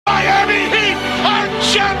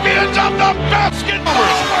Opens up the basket.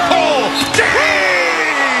 Oh,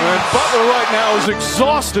 and Butler right now is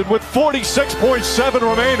exhausted with 46.7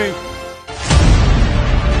 remaining.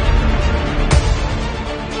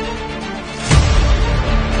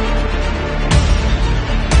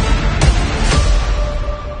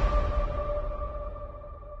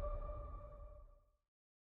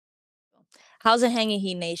 How's it hanging,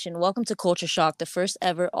 Heat Nation? Welcome to Culture Shock, the first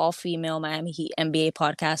ever all-female Miami Heat NBA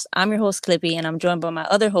podcast. I'm your host, Clippy, and I'm joined by my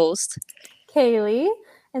other host, Kaylee.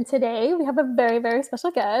 And today we have a very, very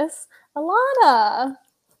special guest, Alana.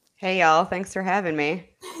 Hey, y'all. Thanks for having me.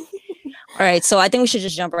 All right, so I think we should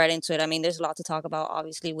just jump right into it. I mean, there's a lot to talk about,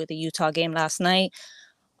 obviously, with the Utah game last night.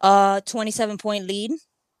 27-point lead.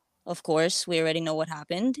 Of course, we already know what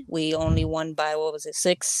happened. We only won by,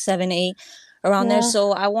 6, 7, 8, around there.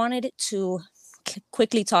 So I wanted to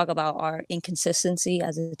quickly talk about our inconsistency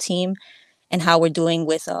as a team and how we're doing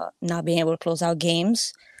with not being able to close out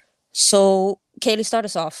games. So, Kaylee, start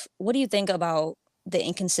us off. What do you think about the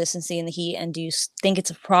inconsistency in the Heat, and do you think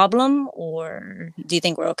it's a problem, or do you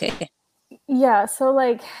think we're okay? Yeah, so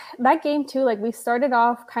like that game too, like we started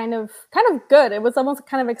off kind of good. It was almost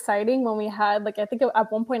kind of exciting when we had I think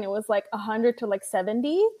at one point it was 100 to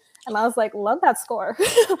 70, and I was like, love that score.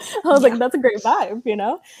 I was like, that's a great vibe, you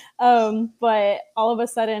know. But all of a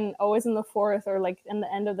sudden, always in the fourth or in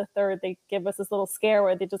the end of the third, they give us this little scare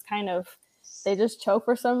where they just choke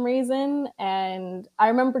for some reason. And I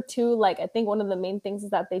remember too, I think one of the main things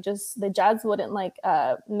is that the Jazz wouldn't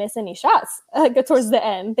miss any shots towards the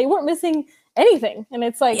end. They weren't missing anything. And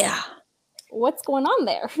it's what's going on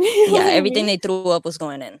there? Everything they threw up was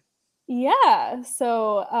going in. Yeah.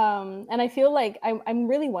 So, and I feel like I'm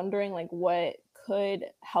really wondering what could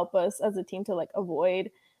help us as a team to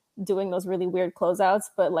avoid doing those really weird closeouts.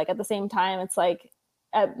 But at the same time, it's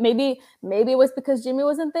maybe it was because Jimmy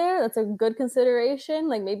wasn't there. That's a good consideration.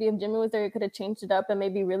 Maybe if Jimmy was there, it could have changed it up and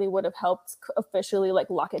maybe really would have helped officially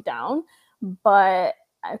lock it down. But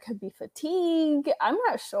I could be fatigue. I'm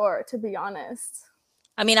not sure, to be honest.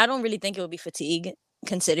 I mean, I don't really think it would be fatigue,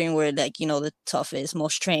 considering we're the toughest,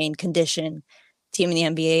 most trained, conditioned team in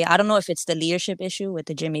the NBA. I don't know if it's the leadership issue with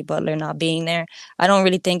the Jimmy Butler not being there. I don't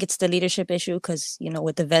really think it's the leadership issue because,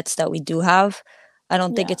 with the vets that we do have, I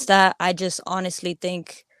don't think it's that. I just honestly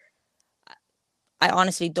don't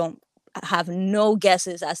have no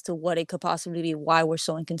guesses as to what it could possibly be, why we're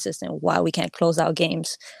so inconsistent, why we can't close out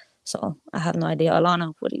games. So I have no idea.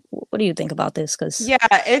 Alana, what do you think about this? Yeah,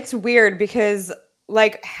 it's weird because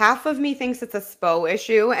half of me thinks it's a Spo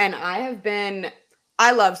issue, and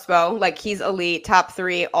I love Spo. He's elite, top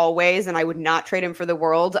 3 always, and I would not trade him for the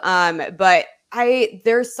world. But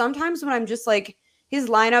there's sometimes when I'm just his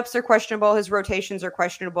lineups are questionable, his rotations are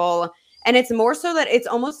questionable. And it's more so that it's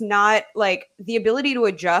almost not the ability to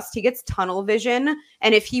adjust. He gets tunnel vision.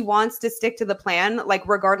 And if he wants to stick to the plan,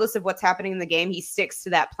 regardless of what's happening in the game, he sticks to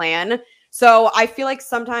that plan. So I feel like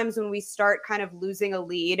sometimes when we start kind of losing a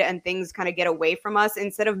lead and things kind of get away from us,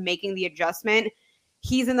 instead of making the adjustment,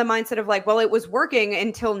 he's in the mindset of well, it was working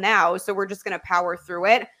until now, so we're just going to power through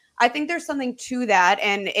it. I think there's something to that,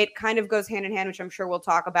 and it kind of goes hand in hand, which I'm sure we'll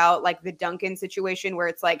talk about, the Duncan situation where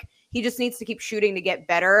it's he just needs to keep shooting to get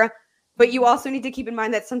better. But you also need to keep in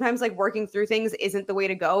mind that sometimes working through things isn't the way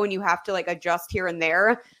to go, and you have to adjust here and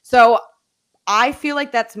there. So I feel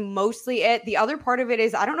like that's mostly it. The other part of it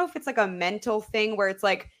is I don't know if it's a mental thing where it's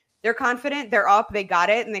they're confident, they're up, they got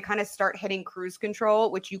it, and they kind of start hitting cruise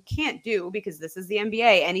control, which you can't do because this is the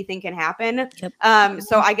NBA. Anything can happen. Yep.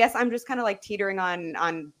 So I guess I'm just kind of teetering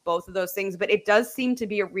on both of those things, but it does seem to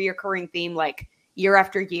be a reoccurring theme year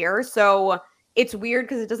after year. So it's weird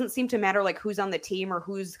because it doesn't seem to matter who's on the team or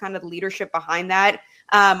who's kind of the leadership behind that.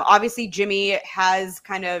 Obviously, Jimmy has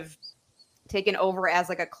kind of taken over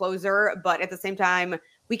as a closer, but at the same time,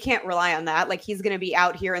 we can't rely on that. He's going to be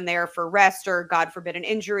out here and there for rest or God forbid an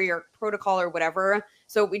injury or protocol or whatever.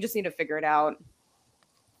 So we just need to figure it out.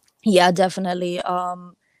 Yeah, definitely.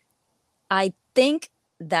 I think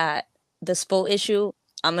that the Spo issue,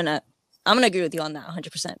 I'm gonna agree with you on that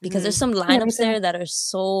 100% because there's some lineups there that are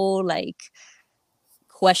so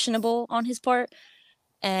questionable on his part.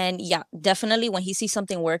 And yeah, definitely when he sees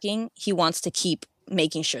something working, he wants to keep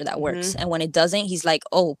making sure that works. And when it doesn't, he's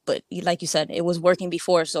oh, but like you said, it was working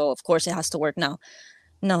before, so of course it has to work now.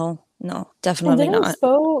 No, definitely not. Didn't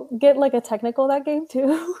Spo get a technical that game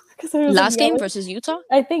too? Last game versus Utah?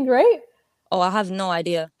 I think, right? Oh, I have no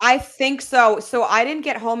idea. I think so. So I didn't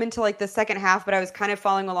get home until the second half, but I was kind of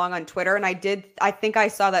following along on Twitter, and I think I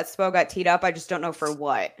saw that Spo got teed up. I just don't know for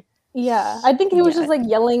what. Yeah, I think he was Yeah. just like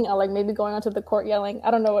yelling, like maybe going onto the court yelling.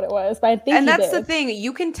 I don't know what it was, but I think And he that's the did. thing.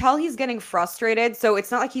 You can tell he's getting frustrated. So it's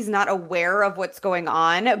not like he's not aware of what's going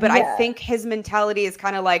on. But I Yeah. think his mentality is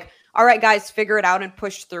kind of like, all right, guys, figure it out and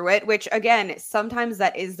push through it, which again, sometimes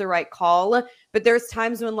that is the right call. But there's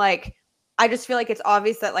times when like, I just feel like it's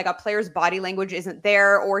obvious that like a player's body language isn't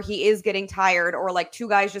there, or he is getting tired, or like two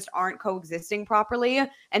guys just aren't coexisting properly.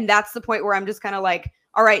 And that's the point where I'm just kind of like,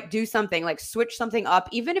 all right, do something, like switch something up,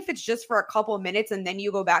 even if it's just for a couple of minutes, and then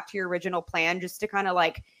you go back to your original plan just to kind of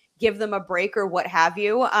like give them a break or what have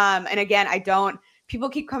you. And again, people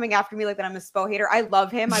keep coming after me like that I'm a Spo hater. I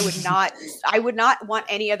love him. I would not want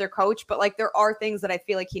any other coach, but like there are things that I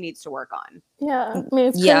feel like he needs to work on. Yeah, I mean,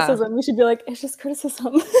 it's Yeah. criticism. We should be like, it's just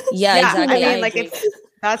criticism. Yeah, exactly. I mean, like agree.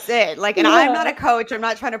 that's it. Like, and I'm not Yeah. a coach. I'm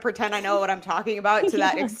not trying to pretend I know what I'm talking about to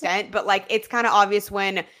that Yeah. extent, but like it's kind of obvious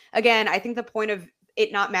when, again, I think the point of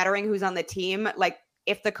it not mattering who's on the team, like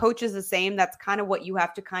if the coach is the same, that's kind of what you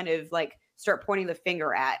have to kind of like start pointing the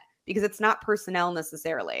finger at, because it's not personnel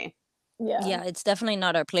necessarily. Yeah, it's definitely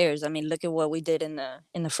not our players. I mean, look at what we did in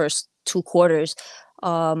the first 2 quarters.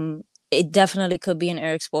 It definitely could be an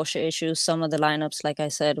Eric Spoelstra issue. Some of the lineups, like I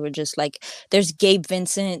said, were just like there's Gabe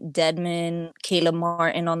Vincent, Dedmon, Caleb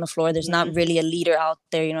Martin on the floor. There's not really a leader out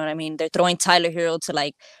there. You know what I mean? They're throwing Tyler Hero to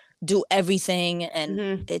like do everything,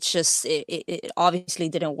 and it's just it obviously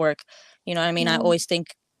didn't work. You know what I mean? I always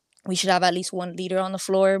think we should have at least one leader on the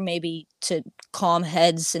floor, maybe to calm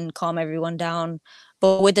heads and calm everyone down.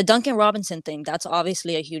 But with the Duncan Robinson thing, that's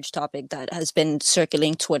obviously a huge topic that has been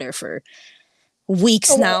circling Twitter for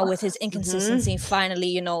weeks now with his inconsistency. Finally,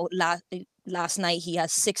 you know, last night he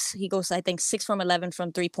has he goes, I think 6 from 11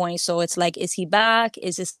 from 3-point. So it's like, is he back?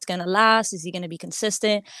 Is this going to last? Is he going to be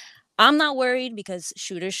consistent? I'm not worried because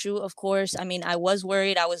shooters shoot, of course. I mean, I was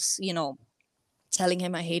worried. I was, you know, telling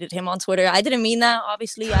him I hated him on Twitter. I didn't mean that.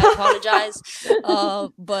 Obviously, I apologize.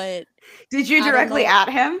 But did you directly at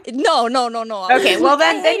him? No. Okay, well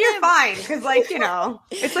then you're fine, because like, you know,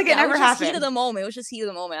 it's like it never happened. Heat of the moment. It was just heat of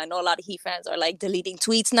the moment. I know a lot of Heat fans are like deleting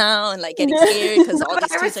tweets now and like getting scared because all these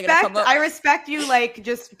tweets are gonna come up. I respect you like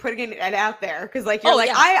just putting it out there, because like you're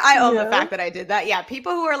I own the fact that I did that. Yeah,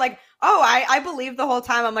 people who are like, oh, I believe the whole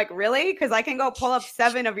time. I'm like, really? Because I can go pull up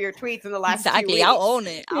 7 of your tweets in the last 2 weeks. I'll own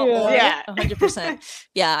it. I'll own it. 100%.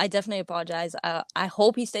 Yeah, I definitely apologize. I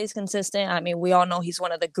hope he stays consistent. I mean, we all know he's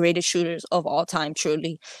one of the greatest shooters of all time,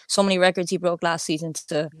 truly. So many records he broke last season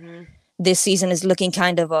this season is looking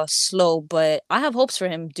kind of slow, but I have hopes for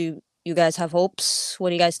him. Do you guys have hopes? What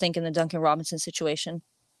do you guys think in the Duncan Robinson situation?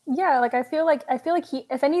 Yeah, like I feel like he,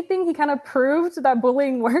 if anything, he kind of proved that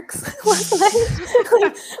bullying works last night.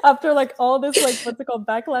 Like, after like all this like what's it called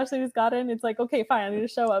backlash that he's gotten, it's like, okay, fine, I need to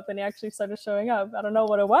show up, and he actually started showing up. I don't know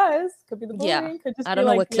what it was. Could be the bullying. Could just I be don't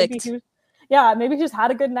know like what clicked. Maybe he just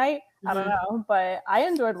had a good night. I don't know, but I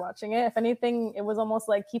enjoyed watching it. If anything, it was almost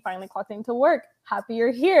like he finally clocked into work. Happy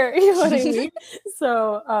you're here. You know what I mean?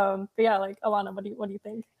 So, but yeah, like Alana, what do you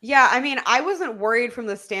think? Yeah, I mean, I wasn't worried from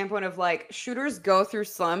the standpoint of like shooters go through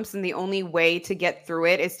slumps, and the only way to get through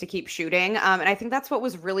it is to keep shooting. And I think that's what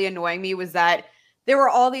was really annoying me, was that there were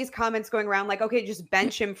all these comments going around like, okay, just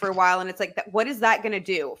bench him for a while. And it's like, what is that going to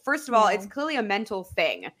do? First of all, it's clearly a mental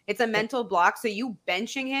thing. It's a mental block. So you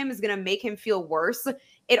benching him is going to make him feel worse.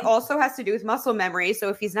 It also has to do with muscle memory. So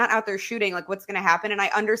if he's not out there shooting, like what's going to happen? And I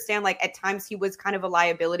understand like at times he was kind of a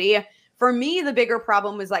liability. For me, the bigger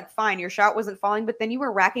problem was like, fine, your shot wasn't falling, but then you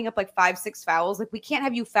were racking up like 5-6 fouls. Like we can't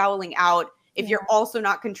have you fouling out if you're also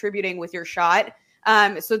not contributing with your shot.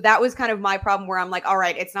 So that was kind of my problem, where I'm like, all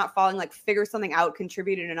right, it's not falling, like figure something out,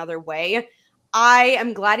 contribute in another way. I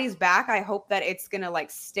am glad he's back. I hope that it's going to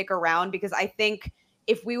like stick around, because I think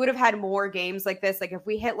if we would have had more games like this, like if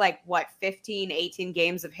we hit like 15, 18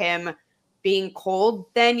 games of him being cold,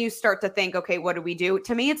 then you start to think, okay, what do we do?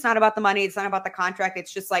 To me, it's not about the money. It's not about the contract.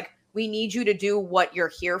 It's just like, we need you to do what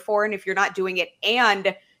you're here for. And if you're not doing it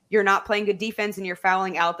and you're not playing good defense and you're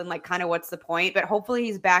fouling out, then like kind of what's the point? But hopefully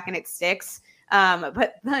he's back and it sticks.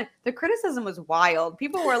 But the criticism was wild.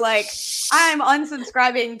 People were like, I'm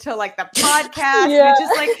unsubscribing to like the podcast. Which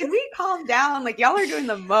is like, can we calm down? Like y'all are doing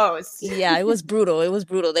the most. Yeah, it was brutal.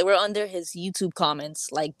 They were under his YouTube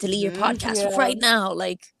comments, like, delete your podcast right now.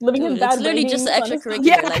 Like, living dude, in bad it's literally just an extracurricular.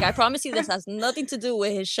 Yeah. Like, I promise you this has nothing to do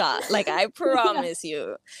with his shot. Like, I promise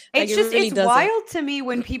you. Like, It's just, it's wild to me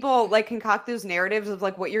when people like concoct those narratives of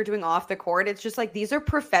like what you're doing off the court. It's just like, these are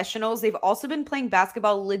professionals. They've also been playing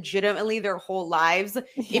basketball legitimately their whole lives.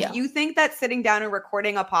 If you think that sitting down and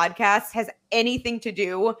recording a podcast has anything to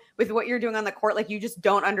do with what you're doing on the court, like you just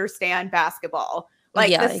don't understand basketball.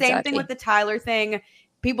 Like the same thing with the Tyler thing.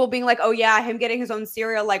 people being like, oh yeah, him getting his own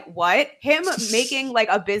cereal, like what? Him making like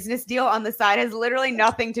a business deal on the side has literally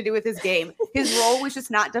nothing to do with his game. His role was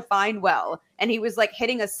just not defined well. And he was like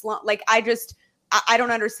hitting a slump. Like I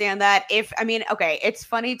don't understand that. Okay, it's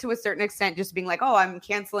funny to a certain extent, just being like, oh, I'm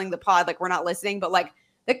canceling the pod, like we're not listening, but like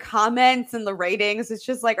the comments and the ratings, it's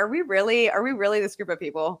just like, are we really this group of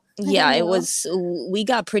people? Yeah, we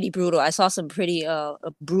got pretty brutal. I saw some pretty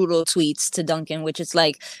brutal tweets to Duncan, which is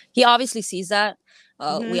like, he obviously sees that.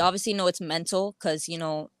 We obviously know it's mental because, you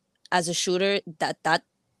know, as a shooter, that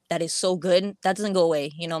is so good. That doesn't go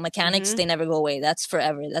away. You know, mechanics, they never go away. That's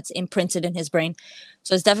forever. That's imprinted in his brain.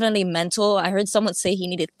 So it's definitely mental. I heard someone say he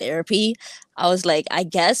needed therapy. I was like, I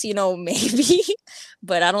guess, you know, maybe,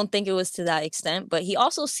 but I don't think it was to that extent. But he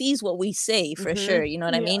also sees what we say for sure. You know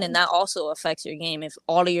what I mean? And that also affects your game. If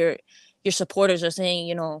all of your supporters are saying,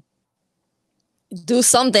 you know, do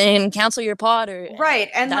something, cancel your pod, or right.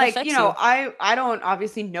 And like, you know, I don't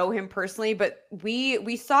obviously know him personally, but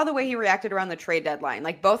we saw the way he reacted around the trade deadline.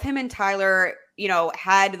 Like both him and Tyler, you know,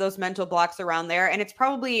 had those mental blocks around there. And it's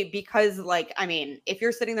probably because, like, I mean, if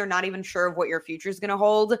you're sitting there not even sure of what your future is going to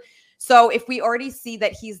hold. So if we already see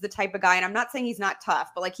that he's the type of guy, and I'm not saying he's not tough,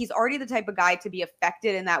 but like he's already the type of guy to be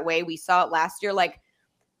affected in that way. We saw it last year. Like,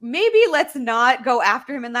 maybe let's not go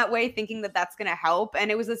after him in that way, thinking that that's going to help. And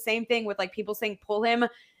it was the same thing with like people saying pull him.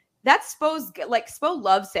 That's Spo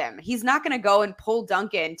loves him. He's not going to go and pull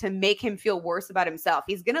Duncan to make him feel worse about himself.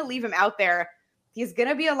 He's going to leave him out there. He's going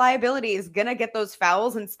to be a liability. He's going to get those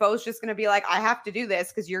fouls, and Spo's just going to be like, I have to do this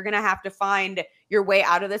because you're going to have to find your way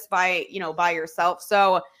out of this by yourself.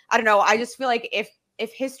 So I don't know. I just feel like if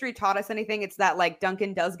history taught us anything, it's that like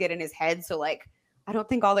Duncan does get in his head. So like, I don't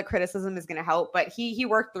think all the criticism is going to help, but he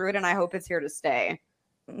worked through it, and I hope it's here to stay.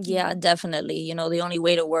 Yeah, definitely. You know, the only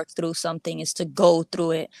way to work through something is to go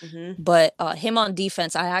through it. But him on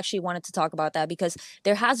defense, I actually wanted to talk about that because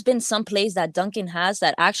there has been some plays that Duncan has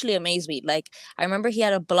that actually amaze me. Like, I remember he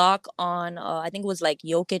had a block on, I think it was like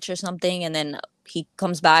Jokic or something, and then he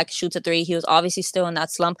comes back, shoots a three. He was obviously still in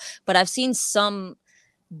that slump, but I've seen some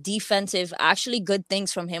defensive, actually good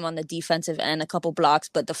things from him on the defensive end, a couple blocks,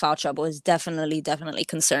 but the foul trouble is definitely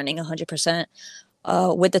concerning 100%.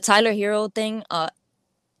 With the Tyler Hero thing,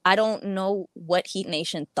 I don't know what Heat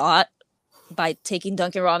Nation thought by taking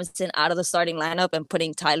Duncan Robinson out of the starting lineup and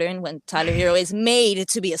putting Tyler in when Tyler Hero is made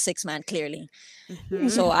to be a six-man, clearly.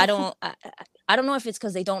 So I don't know if it's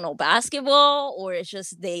because they don't know basketball or it's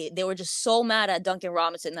just they were just so mad at Duncan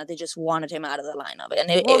Robinson that they just wanted him out of the lineup. And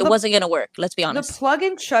it wasn't going to work. Let's be honest. The plug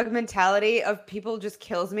and chug mentality of people just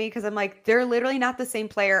kills me because I'm like, they're literally not the same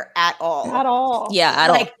player at all. At all. Yeah, at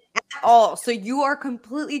all. At all. So you are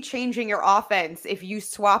completely changing your offense if you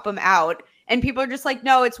swap them out. And people are just like,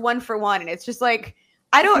 no, it's 1-for-1. And it's just like,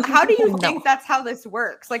 how do you think that's how this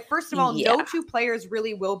works? Like, first of all, no two players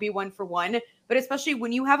really will be 1-for-1. But especially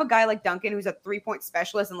when you have a guy like Duncan, who's a 3-point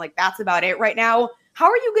specialist, and like, that's about it right now. How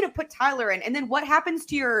are you going to put Tyler in? And then what happens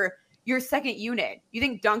to your second unit? You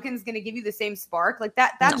think Duncan's going to give you the same spark? Like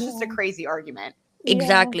that's just a crazy argument.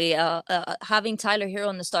 Exactly. Having Tyler Hero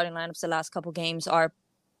in the starting lineups the last couple games, our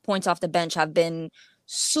points off the bench have been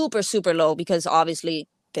super, super low because obviously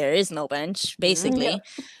there is no bench, basically.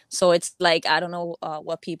 So it's like, I don't know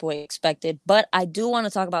what people expected. But I do want to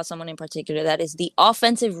talk about someone in particular that is the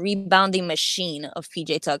offensive rebounding machine of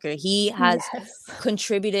PJ Tucker. He has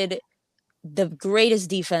contributed the greatest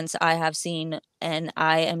defense I have seen, and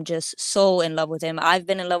I am just so in love with him. I've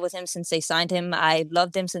been in love with him since they signed him. I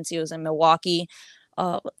loved him since he was in Milwaukee.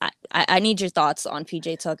 I need your thoughts on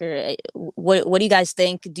PJ Tucker. What do you guys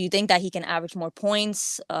think? Do you think that he can average more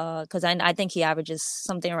points? Because I think he averages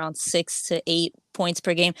something around 6 to 8 points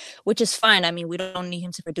per game, which is fine. I mean, we don't need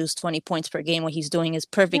him to produce 20 points per game. What he's doing is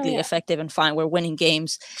perfectly effective and fine. We're winning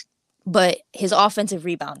games. But his offensive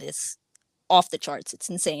rebound is off the charts. It's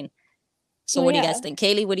insane. So what do you guys think?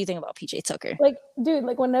 Kaylee, what do you think about PJ Tucker? Like, dude,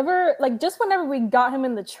 whenever we got him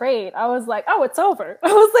in the trade, I was like, oh, it's over.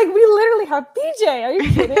 I was like, we literally have PJ. Are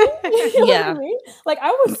you kidding? You know what I mean? Like, I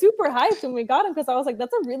was super hyped when we got him because I was like,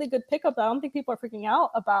 that's a really good pickup that I don't think people are freaking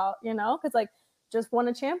out about, you know? Because, like, just won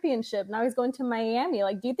a championship. Now he's going to Miami.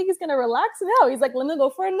 Like, do you think he's going to relax? No. He's like, let me go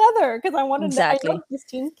for another because I wanted to know this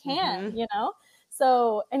team can, you know?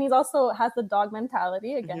 So, and he's also has the dog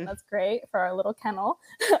mentality. Again, that's great for our little kennel.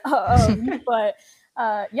 But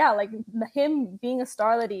like him being a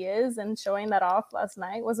star that he is and showing that off last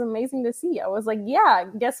night was amazing to see. I was like, yeah,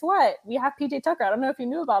 guess what? We have PJ Tucker. I don't know if you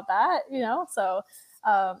knew about that, you know? So,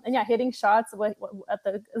 hitting shots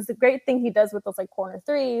is the great thing he does with those like corner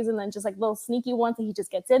threes and then just like little sneaky ones that he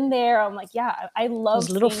just gets in there. I'm like, yeah, I love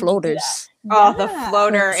those little floaters. Oh, the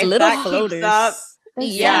floater. Little floaters.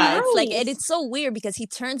 Yeah, so it's like, and nice. it's so weird because he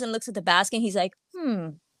turns and looks at the basket and he's like,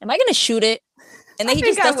 am I gonna shoot it? And then he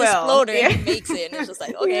think just does I this will. floater Yeah. and he makes it. And it's just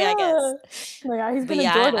like, okay, I guess. Oh my God, he's But been a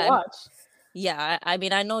yeah, joy to watch. yeah, I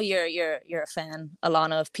mean, I know you're a fan,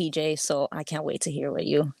 Alana, of PJ, so I can't wait to hear what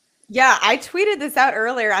you. Yeah, I tweeted this out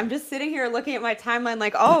earlier. I'm just sitting here looking at my timeline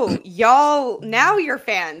like, oh, y'all, now you're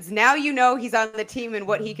fans. Now you know he's on the team and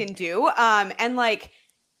what he can do. And like,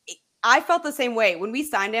 I felt the same way. When we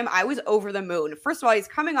signed him, I was over the moon. First of all, he's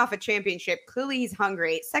coming off a championship. Clearly, he's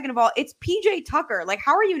hungry. Second of all, it's PJ Tucker. Like,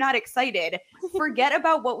 how are you not excited? Forget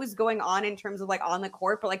about what was going on in terms of like on the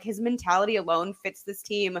court, but like his mentality alone fits this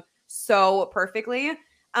team so perfectly.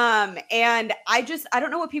 And I don't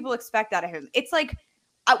know what people expect out of him. It's like,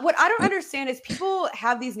 what I don't understand is people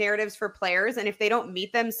have these narratives for players, and if they don't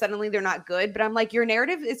meet them, suddenly they're not good. But I'm like, your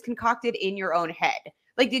narrative is concocted in your own head.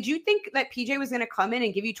 Like, did you think that PJ was going to come in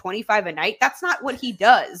and give you 25 a night? That's not what he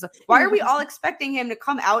does. Why are we all expecting him to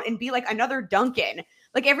come out and be like another Duncan?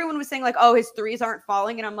 Like, everyone was saying like, oh, his threes aren't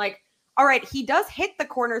falling. And I'm like, all right, he does hit the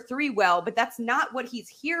corner three well, but that's not what he's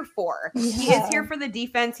here for. Yeah. He is here for the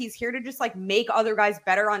defense. He's here to just like make other guys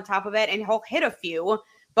better on top of it, and he'll hit a few.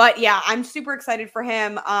 But yeah, I'm super excited for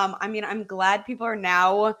him. I mean, I'm glad people are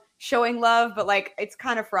now showing love, but like it's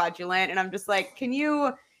kind of fraudulent. And I'm just like, can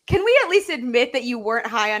we at least admit that you weren't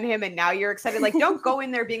high on him and now you're excited? Like, don't go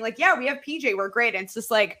in there being like, yeah, we have PJ, we're great. And it's just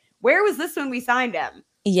like, where was this when we signed him?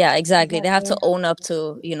 Yeah, exactly. They have to own up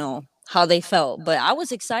to, how they felt. But I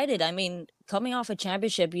was excited. I mean, coming off a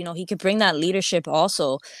championship, he could bring that leadership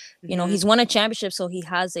also. He's won a championship, so he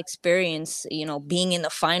has experience, being in the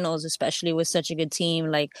finals, especially with such a good team,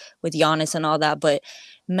 like with Giannis and all that. But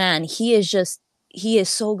man, he is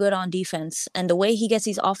so good on defense. And the way he gets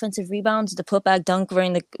these offensive rebounds, the putback dunk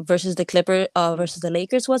versus the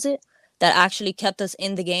Lakers, was it? That actually kept us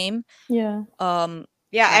in the game. Yeah.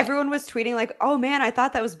 Yeah, everyone was tweeting like, "Oh man, I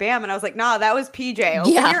thought that was Bam," and I was like, "Nah, that was PJ.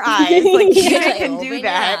 Open your eyes, like PJ can do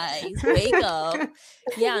that. Wake up."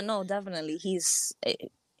 Yeah, no, definitely. He's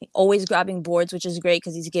always grabbing boards, which is great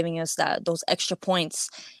because he's giving us those extra points,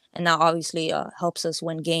 and that obviously helps us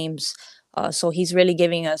win games. So he's really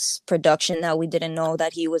giving us production that we didn't know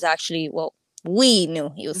that he was actually. Well, we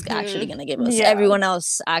knew he was actually going to give us. Yeah. Everyone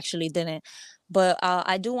else actually didn't. But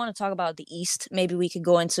I do want to talk about the East. Maybe we could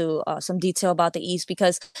go into some detail about the East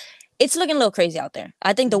because it's looking a little crazy out there.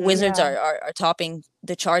 I think the Wizards are topping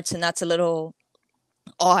the charts, and that's a little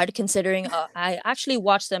odd considering I actually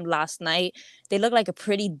watched them last night. They look like a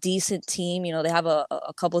pretty decent team. They have a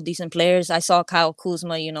couple of decent players. I saw Kyle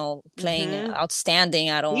Kuzma, playing outstanding.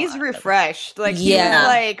 He's refreshed. Like, he's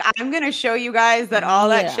like, I'm going to show you guys that all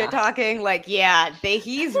that shit talking. Like,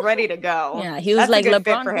 he's ready to go. Yeah, he was like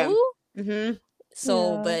LeBron for him.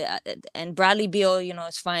 So, but and Bradley Beal,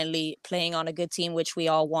 is finally playing on a good team, which we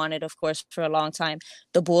all wanted, of course, for a long time.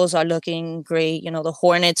 The Bulls are looking great. The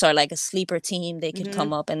Hornets are like a sleeper team. They could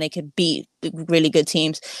come up and they could beat really good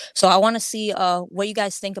tems. So I want to see what you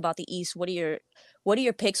guys think about the East. What are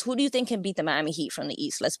your picks? Who do you think can beat the Miami Heat from the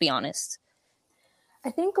East? Let's be honest. I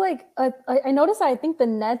think I noticed that I think the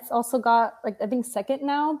Nets also got second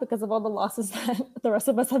now because of all the losses that the rest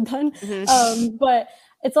of us have done. But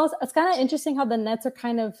it's kind of interesting how the Nets are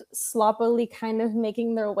kind of sloppily kind of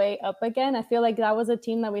making their way up again. I feel like that was a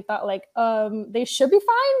team that we thought they should be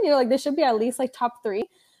fine. They should be at least like top 3.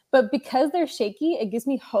 But because they're shaky, it gives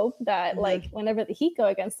me hope that whenever the Heat go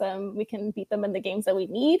against them, we can beat them in the games that we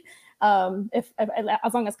need. If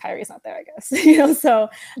as long as Kyrie's not there, I guess. So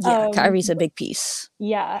Kyrie's a big piece.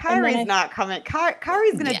 Yeah, Kyrie's not coming.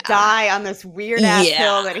 Kyrie's gonna die on this weird ass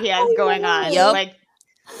hill that he has going on. Yep. Like,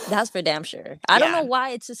 that's for damn sure. I don't know why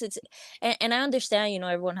it's and I understand.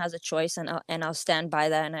 Everyone has a choice, and I'll stand by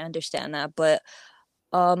that, and I understand that. But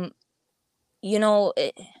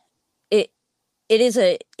it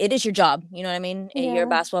is your job, you know what I mean? You're a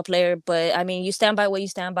basketball player, but I mean, you stand by what you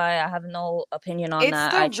stand by. I have no opinion on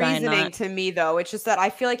that. It's the reasoning to me, though. It's just that I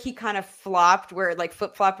feel like he kind of flip-flopped, where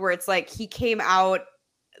it's like he came out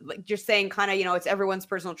like just saying kind of, it's everyone's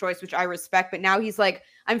personal choice, which I respect. But now he's like,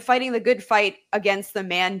 I'm fighting the good fight against the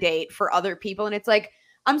mandate for other people. And it's like,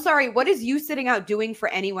 I'm sorry, what is you sitting out doing for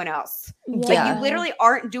anyone else? Like, you literally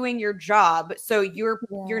aren't doing your job. So you're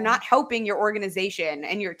not helping your organization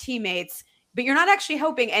and your teammates, but you're not actually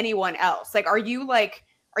helping anyone else. Like, are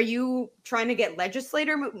you trying to get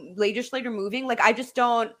legislator moving? Like, I just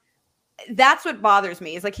don't, that's what bothers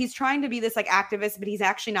me is like, he's trying to be this like activist, but he's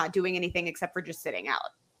actually not doing anything except for just sitting out.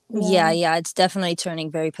 Yeah. It's definitely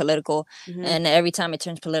turning very political. And every time it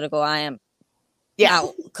turns political, I am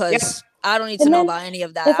out because I don't need to And know then, about any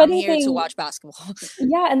of that. if I'm here to anything- watch basketball.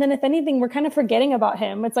 Yeah, and then if anything, we're kind of forgetting about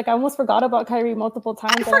him. It's like I almost forgot about Kyrie multiple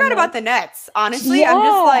times. I and forgot I'm about like, the Nets. Honestly, I'm just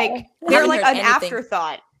Yeah. like they're Haven't like heard an anything.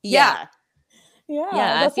 afterthought. Yeah. Yeah,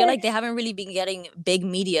 Yeah, I that's feel why- like they haven't really been getting big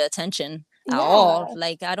media attention at Yeah. all.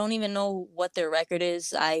 Like, I don't even know what their record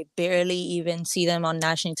is. I barely even see them on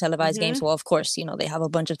nationally televised games. Well, of course, you know, they have a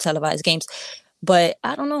bunch of televised games, but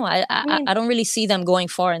I don't know. I mean- don't really see them going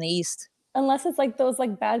far in the East. unless it's like those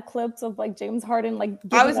like bad clips of like James Harden like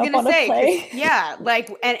giving I was up gonna on a say, play. 'cause, yeah, like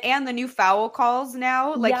and the new foul calls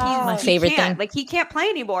now, like Yeah. My he favorite can't, thing. like he can't play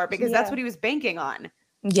anymore because that's Yeah. what he was banking on.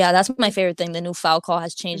 Yeah, that's my favorite thing. The new foul call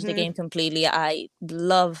has changed the Mhm. game completely. I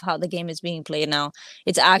love how the game is being played now.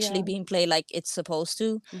 It's actually Yeah. being played like it's supposed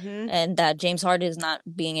to, Mhm. and that James Harden is not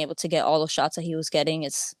being able to get all the shots that he was getting.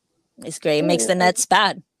 It's great. It makes the Seriously. Nets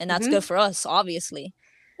bad, and that's Mhm. good for us, obviously.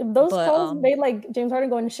 Those But, calls made like James Harden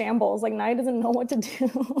go in shambles. Like now he doesn't know what to do.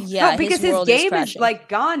 Yeah, No, because his world game is crashing. like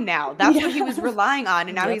gone now. That's what he was Yeah. relying on,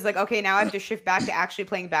 and now Yep. he's like, okay, now I have to shift back to actually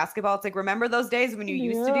playing basketball. It's like, remember those days when you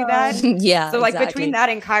used to do Yeah. that? Yeah, So like exactly. between that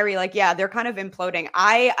and Kyrie, like yeah, they're kind of imploding.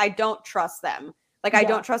 I don't trust them. Like I Yeah.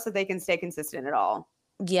 don't trust that they can stay consistent at all.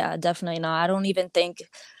 Yeah, definitely not. I don't even think.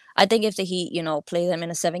 I think if the Heat, you know, play them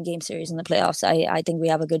in a 7-game series in the playoffs, I think we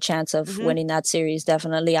have a good chance of Mhm. winning that series.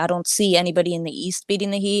 Definitely, I don't see anybody in the East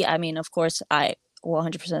beating the Heat. I mean, of course, I will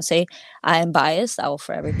 100% say I am biased. I will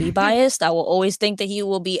forever be biased. I will always think that Heat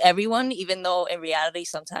will beat everyone, even though in reality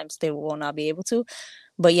sometimes they will not be able to.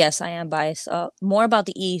 But yes, I am biased. More about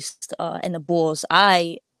the East and the Bulls.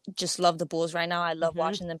 I just love the Bulls right now. I love Mhm.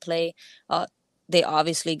 watching them play. They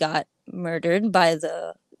obviously got murdered by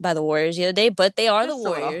the Warriors the other day, but they are Just the a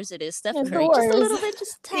little. Warriors. It is Steph It's the Curry. Just a Warriors. little bit,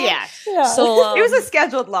 just a tad. Yeah, Yeah. So it was a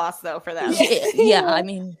scheduled loss though for them. yeah, I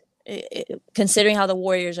mean, considering how the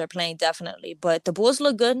Warriors are playing, definitely. But the Bulls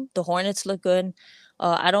look good. The Hornets look good.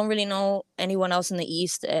 I don't really know anyone else in the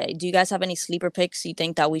East. Do you guys have any sleeper picks you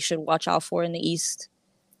think that we should watch out for in the East?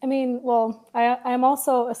 I mean, well, I am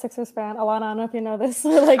also a Sixers fan. Alana, I don't know if you know this.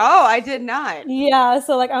 Like, Oh, I did not. yeah,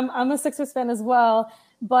 so like I'm a Sixers fan as well.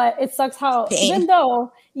 But it sucks how Pain. even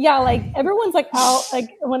though, yeah, like everyone's like out,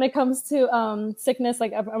 like when it comes to sickness,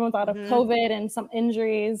 like everyone's out of Mhm. COVID and some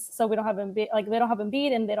injuries. So we don't have Embiid, like they don't have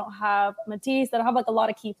Embiid and they don't have Matisse. They don't have like a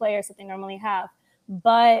lot of key players that they normally have.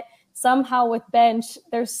 But somehow with bench,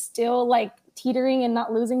 they're still like teetering and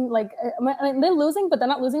not losing. Like I mean, they're losing, but they're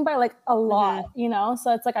not losing by like a lot, you know?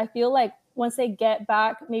 So it's like I feel like once they get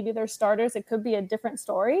back, maybe their starters, it could be a different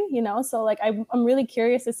story, you know? So like I'm really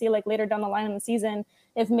curious to see like later down the line in the season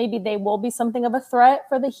if maybe they will be something of a threat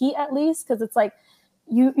for the Heat at least, because it's like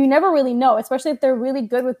you never really know, especially if they're really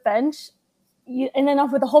good with bench. And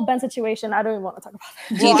then with the whole Ben situation, I don't even want to talk about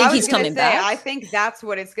that. Do you Well, think I was he's gonna coming say, back? I think that's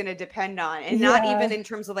what it's going to depend on, and not Yeah. even in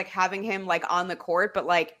terms of like having him like on the court, but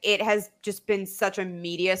like it has just been such a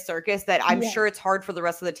media circus that I'm Yeah. sure it's hard for the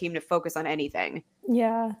rest of the team to focus on anything.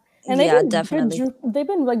 Yeah. And Yeah, been definitely. they've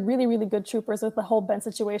been like really, really good troopers with the whole Ben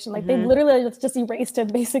situation. Like they Mhm. literally just erased him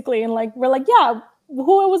basically. And like, we're like, yeah,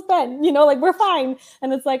 who it was Ben, you know, like we're fine.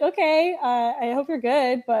 And it's like, okay, I hope you're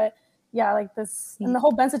good. But yeah, like this, and the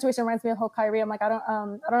whole Ben situation reminds me of whole Kyrie. I'm like, I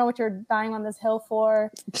don't know what you're dying on this hill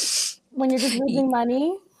for when you're just losing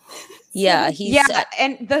money. Yeah, he's Yeah,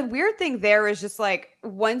 and the weird thing there is just like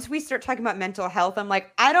once we start talking about mental health, I'm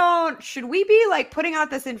like, should we be like putting out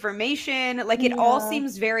this information? Like it all Yeah.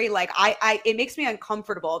 seems very like it makes me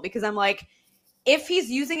uncomfortable because I'm like, if he's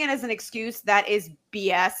using it as an excuse, that is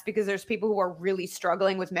BS because there's people who are really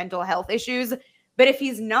struggling with mental health issues. But if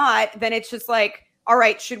he's not, then it's just like, all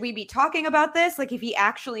right, should we be talking about this? Like if he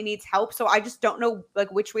actually needs help. So I just don't know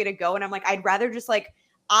like which way to go. And I'm like,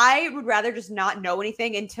 I would rather just not know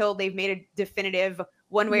anything until they've made a definitive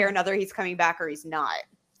one way or another he's coming back or he's not.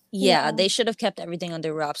 Yeah, Yeah. they should have kept everything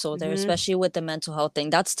under wraps over there, Mhm. especially with the mental health thing.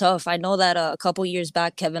 That's tough. I know that a couple years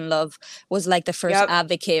back, Kevin Love was like the first Yep.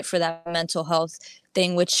 advocate for that mental health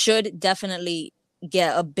thing, which should definitely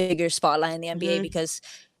get a bigger spotlight in the NBA Mhm. because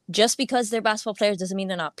just because they're basketball players doesn't mean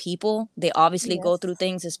they're not people. They obviously go Yes. through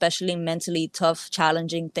things, especially mentally tough,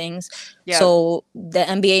 challenging things. Yeah. So the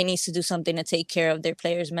NBA needs to do something to take care of their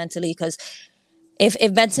players mentally because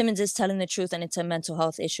if Ben Simmons is telling the truth and it's a mental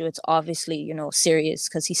health issue, it's obviously, you know, serious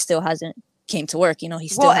because he still hasn't came to work. You know, he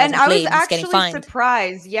still hasn't and I played. was He's getting actually fined.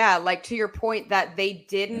 surprised, yeah, like to your point that they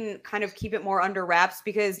didn't kind of keep it more under wraps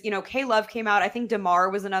because, you know, K Love came out. I think DeMar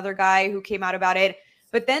was another guy who came out about it.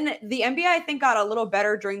 But then the NBA, I think, got a little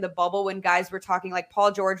better during the bubble when guys were talking, like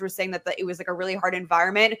Paul George was saying that it was like a really hard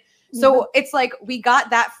environment. So it's like we got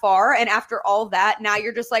that far. And after all that, now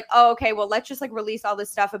you're just like, oh, okay, well, let's just like release all this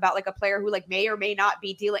stuff about like a player who like may or may not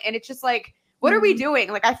be dealing. And it's just like, what are we doing?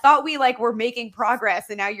 Like, I thought we like were making progress,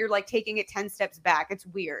 and now you're like taking it 10 steps back. It's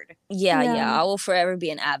weird. Yeah. I will forever be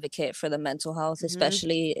an advocate for the mental health,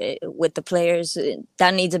 especially with the players.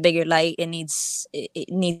 That needs a bigger light. It needs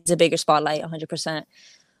a bigger spotlight, 100%.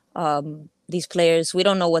 These players, we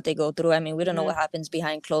don't know what they go through. I mean, we don't know what happens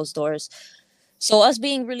behind closed doors. So us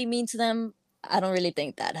being really mean to them, I don't really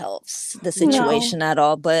think that helps the situation at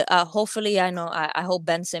all. But hopefully, I hope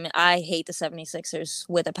Ben Simmons, I hate the 76ers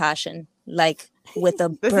with a passion, like with a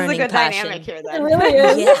This burning is a good passion. dynamic here, It then. really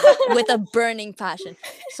is. Yeah, with a burning passion.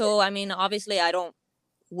 So, I mean, obviously, I don't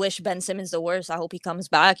wish Ben Simmons the worst. I hope he comes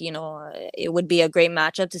back. You know, it would be a great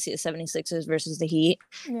matchup to see the 76ers versus the Heat.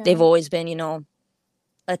 Yeah. They've always been, you know,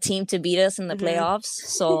 a team to beat us in the playoffs.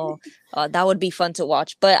 So that would be fun to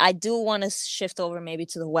watch. But I do want to shift over maybe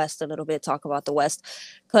to the West a little bit, talk about the West.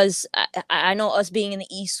 Because I know us being in the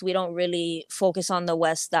East, we don't really focus on the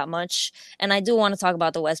West that much. And I do want to talk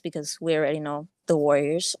about the West because we already know the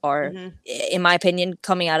Warriors are, in my opinion,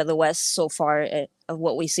 coming out of the West so far of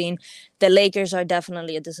what we've seen. The Lakers are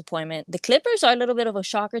definitely a disappointment. The Clippers are a little bit of a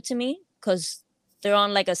shocker to me because they're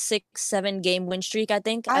on like a 6-7 game win streak, I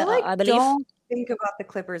think. I believe. Don't think about the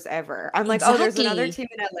Clippers ever. I'm like, oh, there's another team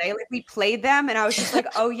in LA. Like, we played them, and I was just like,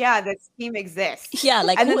 oh yeah, this team exists. Yeah,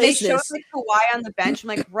 like, and then who they is showed this? like Kawhi on the bench. I'm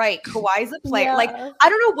like, right, Kawhi's a player. Yeah. Like, I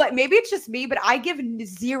don't know what. Maybe it's just me, but I give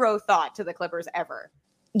zero thought to the Clippers ever.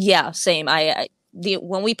 Yeah, same.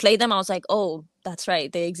 When we played them, I was like, oh, that's right,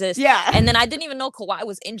 they exist. Yeah. And then I didn't even know Kawhi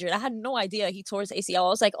was injured. I had no idea he tore his ACL. I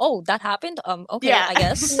was like, oh, that happened. Okay, Yeah. I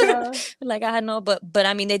guess. Yeah. Like, I had no, but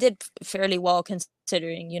I mean, they did fairly well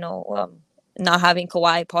considering, you know, not having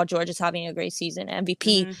Kawhi. Paul George is having a great season,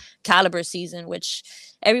 MVP caliber season, which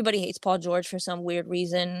everybody hates Paul George for some weird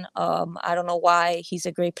reason. I don't know why. He's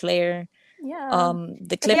a great player. Yeah.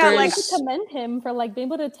 The But Clippers. yeah, like, to commend him for like being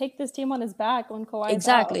able to take this team on his back when Kawhi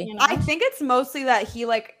Exactly. out, you know? I think it's mostly that he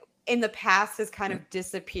like in the past has kind of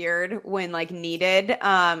disappeared when like needed.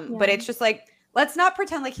 But it's just like, let's not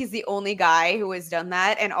pretend like he's the only guy who has done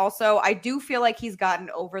that. And also, I do feel like he's gotten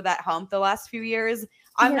over that hump the last few years.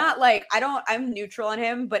 I'm not like, I'm neutral on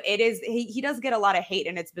him, but it is, he does get a lot of hate,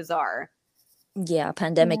 and it's bizarre. Yeah,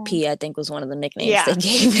 Pandemic P, I think, was one of the nicknames Yeah. they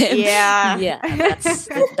gave him. Yeah. Yeah,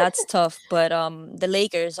 that's tough. But the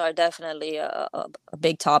Lakers are definitely a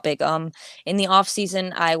big topic. In the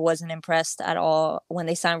offseason, I wasn't impressed at all when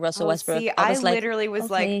they signed Russell Westbrook. See, I I was like, literally was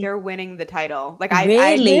okay. like, they're winning the title. Like,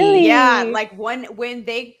 Really? yeah, like when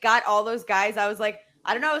they got all those guys, I was like,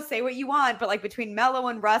 I don't know, say what you want, but like between Melo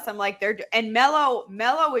and Russ, I'm like,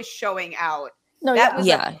 Melo is showing out. No, That was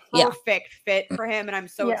Yeah, a perfect fit for him, and I'm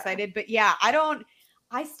so excited. But yeah, I'm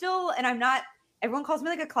not, everyone calls me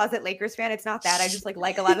like a closet Lakers fan. It's not that. I just like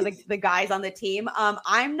a lot of the guys on the team.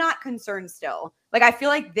 I'm not concerned still. Like, I feel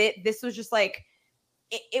like this was just like,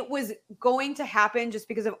 it was going to happen just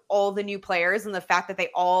because of all the new players and the fact that they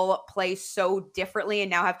all play so differently and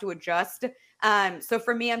now have to adjust. So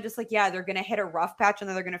for me, I'm just like, yeah, they're going to hit a rough patch and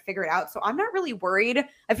then they're going to figure it out. So I'm not really worried.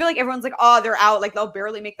 I feel like everyone's like, oh, they're out. Like, they'll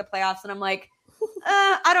barely make the playoffs. And I'm like,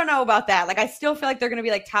 I don't know about that. Like, I still feel like they're going to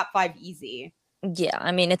be like top 5 easy. Yeah,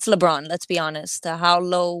 I mean, it's LeBron. Let's be honest. How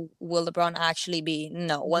low will LeBron actually be?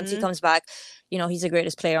 No. Once he comes back, you know, he's the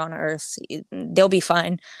greatest player on earth. They'll be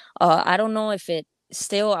fine. I don't know if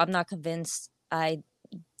I'm not convinced. I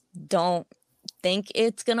don't think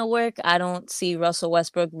it's going to work. I don't see Russell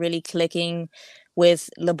Westbrook really clicking with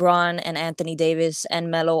LeBron and Anthony Davis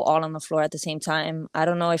and Melo all on the floor at the same time. I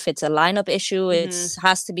don't know if it's a lineup issue. It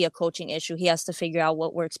has to be a coaching issue. He has to figure out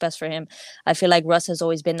what works best for him. I feel like Russ has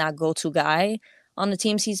always been that go-to guy on the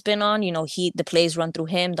teams he's been on. You know, the plays run through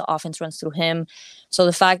him, the offense runs through him. So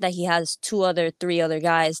the fact that he has 3 other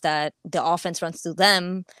guys that the offense runs through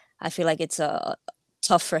them, I feel like it's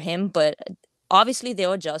tough for him. But obviously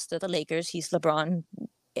they'll adjust to the Lakers. He's LeBron.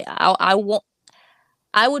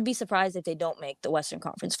 I would be surprised if they don't make the Western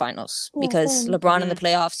Conference Finals because LeBron in the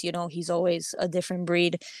playoffs, you know, he's always a different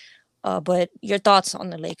breed. But your thoughts on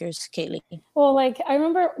the Lakers, Kaylee? Well, like, I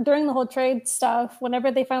remember during the whole trade stuff,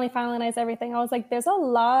 whenever they finally finalized everything, I was like, there's a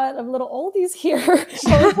lot of little oldies here.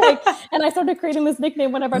 I was like, and I started creating this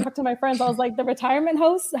nickname whenever I talk to my friends. I was like, the retirement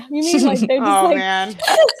hosts? You mean like they're just man.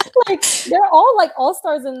 like, they're all like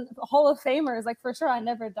all-stars and Hall of Famers, like, for sure. I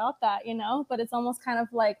never doubt that, you know, but it's almost kind of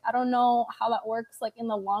like, I don't know how that works like in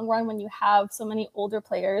the long run when you have so many older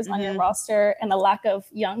players on your roster and a lack of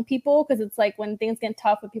young people, because it's like when things get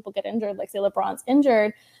tough, when people get injured, like say LeBron's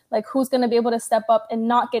injured, like who's going to be able to step up and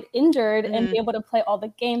not get injured and be able to play all the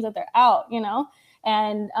games that they're out, you know?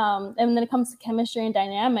 And then it comes to chemistry and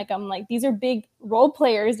dynamic, I'm like, these are big role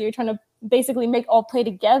players you're trying to basically make all play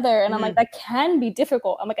together. And I'm like, that can be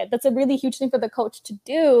difficult. I'm like, that's a really huge thing for the coach to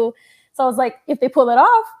do. So I was like, if they pull it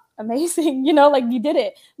off, amazing, you know, like you did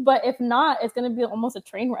it. But if not, it's going to be almost a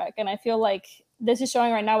train wreck. And I feel like this is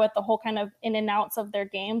showing right now with the whole kind of in and outs of their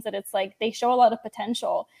games that it's like they show a lot of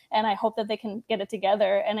potential, and I hope that they can get it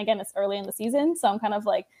together. And again, it's early in the season, so I'm kind of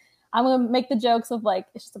like, I'm gonna make the jokes of like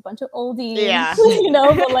it's just a bunch of oldies, you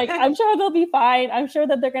know, but like I'm sure they'll be fine. I'm sure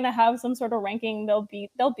that they're gonna have some sort of ranking. They'll be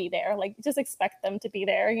there. Like just expect them to be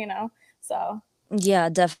there, you know. So Yeah,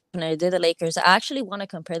 definitely. They're the Lakers. I actually want to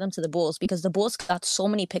compare them to the Bulls because the Bulls got so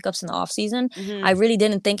many pickups in the offseason. I really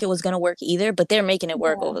didn't think it was going to work either, but they're making it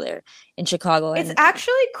work over there in Chicago. It's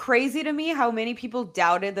actually crazy to me how many people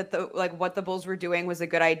doubted that what the Bulls were doing was a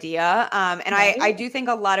good idea. And I do think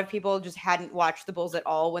a lot of people just hadn't watched the Bulls at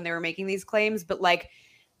all when they were making these claims, but like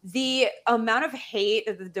the amount of hate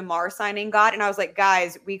that the DeMar signing got, and I was like,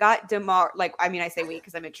 guys, we got DeMar, like, I mean, I say we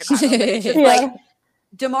because I'm in Chicago, but it's just like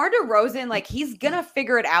DeMar DeRozan, like he's gonna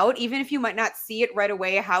figure it out, even if you might not see it right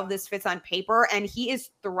away how this fits on paper. And he is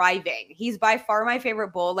thriving. He's by far my favorite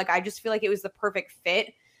Bull. Like I just feel like it was the perfect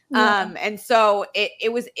fit. And so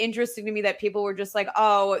it was interesting to me that people were just like,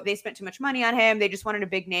 oh, they spent too much money on him. They just wanted a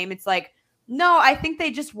big name. It's like, no, I think they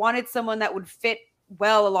just wanted someone that would fit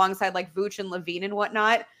well alongside like Vooch and Levine and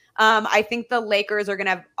whatnot. I think the Lakers are gonna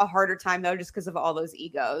have a harder time though, just because of all those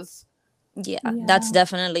egos. Yeah, that's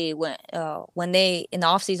definitely when they in the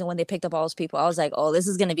offseason when they picked up all those people, I was like, oh, this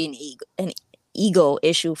is gonna be an ego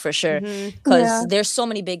issue for sure, because there's so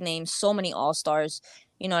many big names, so many all-stars.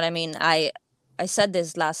 You know what I mean? I said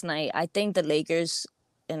this last night. I think the Lakers,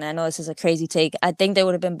 and I know this is a crazy take, I think they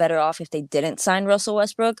would have been better off if they didn't sign Russell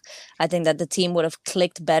Westbrook. I think that the team would have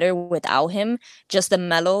clicked better without him. Just the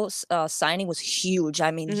Melo signing was huge. I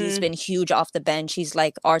mean, he's been huge off the bench. He's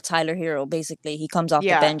like our Tyler Hero, basically. He comes off the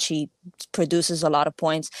bench. He produces a lot of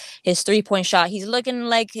points. His three-point shot, he's looking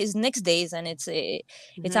like his Knicks days, and it's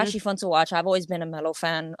actually fun to watch. I've always been a Melo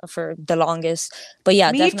fan for the longest. But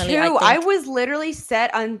yeah, me definitely. too. I was literally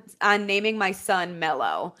set on naming my son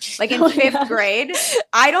Melo. Like in fifth grade.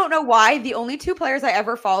 I don't know why. The only two players I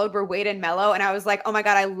ever followed were Wade and Melo. And I was like, oh my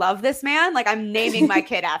God, I love this man. Like I'm naming my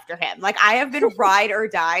kid after him. Like I have been ride or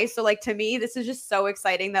die. So like to me, this is just so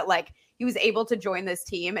exciting that like he was able to join this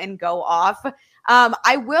team and go off.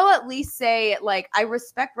 I will at least say like, I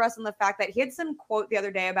respect Russ in the fact that he had some quote the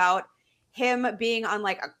other day about him being on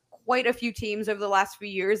like quite a few teams over the last few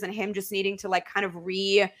years and him just needing to like kind of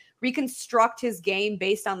reconstruct his game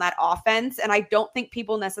based on that offense. And I don't think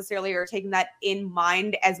people necessarily are taking that in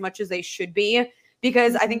mind as much as they should be,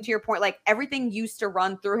 because I think to your point, like everything used to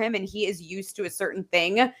run through him and he is used to a certain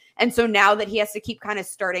thing. And so now that he has to keep kind of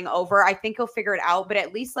starting over, I think he'll figure it out. But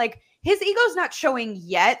at least like his ego's not showing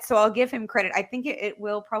yet. So I'll give him credit. I think it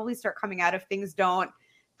will probably start coming out if things don't.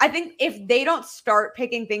 I think if they don't start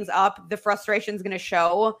picking things up, the frustration is going to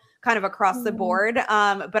show kind of across the board.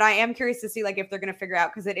 But I am curious to see like if they're going to figure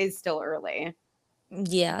out, because it is still early.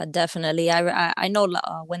 Yeah, definitely. I know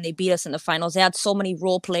when they beat us in the finals, they had so many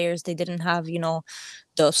role players. They didn't have, you know,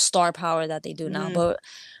 the star power that they do now. But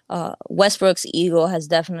Westbrook's ego has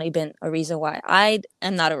definitely been a reason why I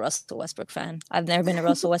am not a Russell Westbrook fan. I've never been a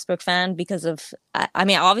Russell Westbrook fan because of, I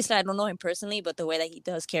mean, obviously I don't know him personally, but the way that he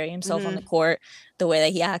does carry himself on the court, the way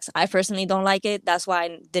that he acts, I personally don't like it. That's why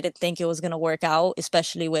I didn't think it was going to work out,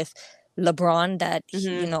 especially with LeBron, that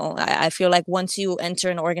you know, I feel like once you enter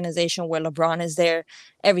an organization where LeBron is there,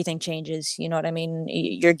 everything changes. You know what I mean?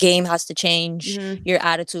 Your game has to change, your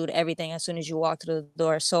attitude, everything as soon as you walk through the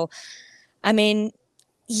door. So, I mean,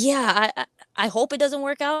 yeah, I hope it doesn't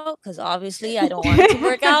work out, because obviously I don't want it to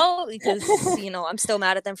work out, because, you know, I'm still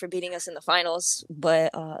mad at them for beating us in the finals.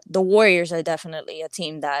 But the Warriors are definitely a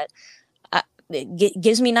team that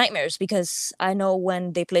gives me nightmares, because I know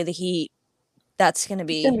when they play the Heat, that's gonna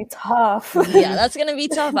be tough. Yeah, that's gonna be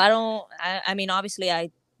tough. I mean, obviously, I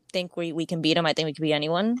think we can beat them. I think we can beat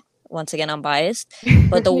anyone. Once again, I'm biased,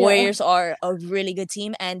 but the Warriors are a really good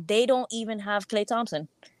team, and they don't even have Klay Thompson,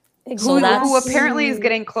 who apparently is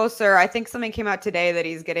getting closer. I think something came out today that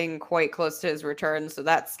he's getting quite close to his return, so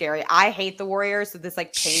that's scary. I hate the Warriors, so this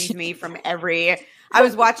like pains me from every. I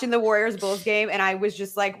was watching the Warriors Bulls game, and I was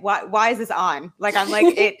just like, why is this on? Like, I'm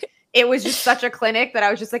like it. It was just such a clinic that I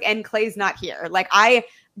was just like, and Clay's not here. Like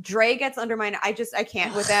Dre gets undermined. I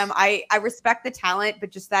can't with them. I respect the talent, but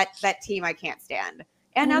just that team I can't stand.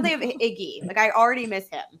 And now they have Iggy. Like I already miss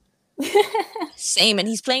him. Same, and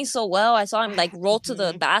he's playing so well. I saw him like roll to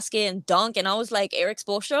the basket and dunk, and I was like, Eric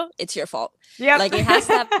Spoelstra, it's your fault. Yeah, like it has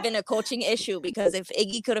to have been a coaching issue, because if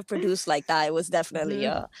Iggy could have produced like that, it was definitely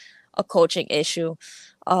a coaching issue.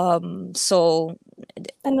 So,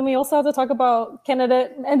 and then we also have to talk about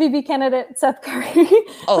MVP candidate Seth Curry.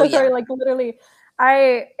 Oh, Sorry, like literally,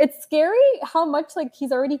 it's scary how much like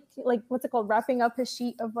he's already like what's it called, wrapping up his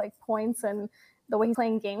sheet of like points and the way he's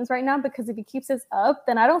playing games right now, because if he keeps this up,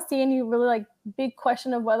 then I don't see any really like big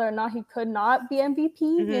question of whether or not he could not be MVP,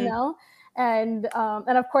 you know? And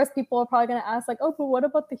of course people are probably going to ask like, oh, but what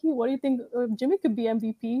about the Heat? What do you think Jimmy could be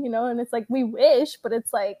MVP, you know? And it's like, we wish, but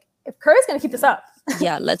it's like, if Curry's going to keep this up.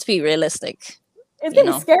 Yeah, let's be realistic. It's going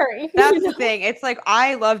to be scary. That's the thing. It's like,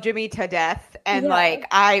 I love Jimmy to death. And like,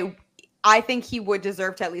 I think he would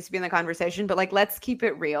deserve to at least be in the conversation, but like, let's keep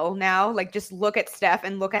it real now. Like, just look at Steph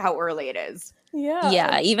and look at how early it is.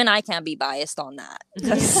 Yeah, even I can't be biased on that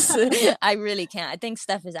because I really can't. I think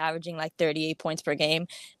Steph is averaging like 38 points per game.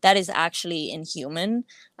 That is actually inhuman.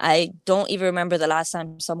 I don't even remember the last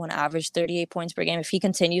time someone averaged 38 points per game. If he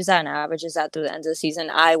continues that and averages that through the end of the season,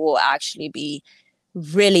 I will actually be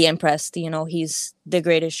really impressed. You know, he's the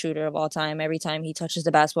greatest shooter of all time. Every time he touches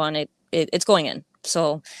the basketball, and it's going in.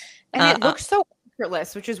 So, and it looks so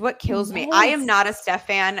effortless, which is what kills me. I am not a Steph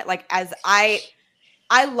fan. Like, as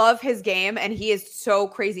I love his game and he is so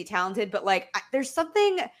crazy talented, but like there's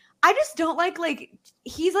something I just don't like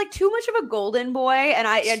he's like too much of a golden boy, and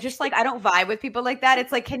I just like I don't vibe with people like that.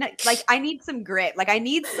 It's like I need some grit. Like I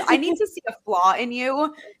need to see a flaw in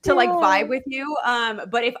you to like vibe with you.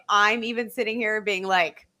 But if I'm even sitting here being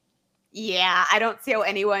like, yeah, I don't see how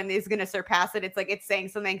anyone is gonna surpass it, it's like it's saying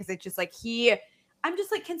something, because it's just like I'm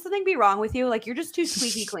just like, can something be wrong with you? Like, you're just too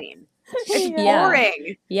squeaky clean. It's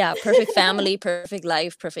boring. Yeah, perfect family, perfect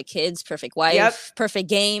life, perfect kids, perfect wife, perfect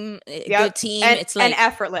game, good team. And, it's like and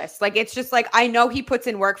effortless. Like, it's just like, I know he puts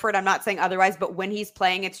in work for it. I'm not saying otherwise, but when he's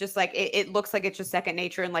playing, it's just like, it looks like it's just second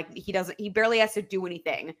nature. And like, he barely has to do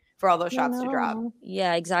anything for all those shots to drop.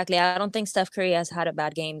 Yeah, exactly. I don't think Steph Curry has had a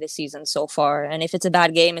bad game this season so far. And if it's a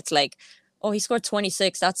bad game, it's like, oh, he scored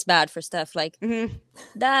 26. That's bad for Steph. Like,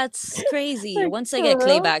 that's crazy. Once they get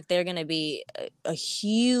Clay back, they're going to be a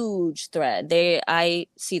huge threat. I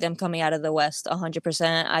see them coming out of the West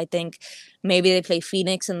 100%. I think maybe they play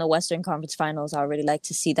Phoenix in the Western Conference Finals. I would really like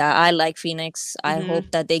to see that. I like Phoenix. I hope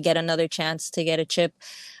that they get another chance to get a chip.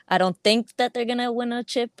 I don't think that they're going to win a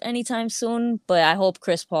chip anytime soon, but I hope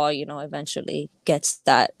Chris Paul, you know, eventually gets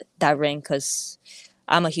that ring, because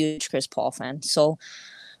I'm a huge Chris Paul fan. So,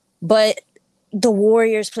 but the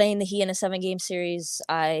Warriors playing the Heat in a 7-game series,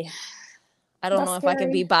 I don't know if I can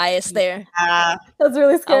be biased there. That's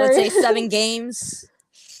really scary. I would say 7 games,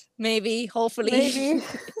 maybe, hopefully. Maybe.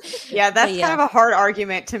 Yeah, that's kind of a hard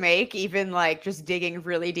argument to make, even like just digging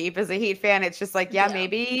really deep as a Heat fan. It's just like,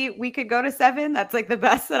 maybe we could go to 7. That's like the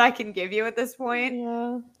best that I can give you at this point.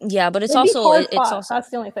 Yeah, but it's It'd also that's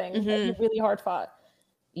the only thing. It's really hard fought.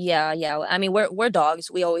 Yeah. I mean, we're dogs.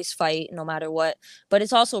 We always fight no matter what. But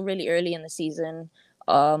it's also really early in the season.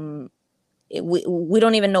 We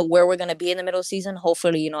don't even know where we're going to be in the middle of the season.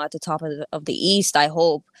 Hopefully, you know, at the top of the East, I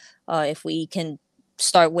hope, if we can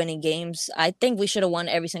start winning games. I think we should have won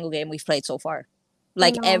every single game we've played so far.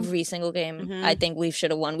 Like every single game, I think we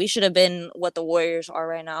should have won. We should have been what the Warriors are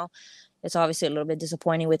right now. It's obviously a little bit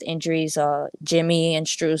disappointing with injuries, Jimmy and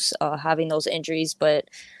Strus having those injuries, but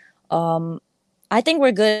I think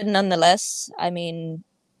we're good nonetheless. I mean,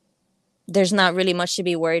 there's not really much to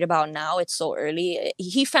be worried about now. It's so early.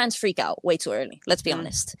 Heat fans freak out way too early. Let's be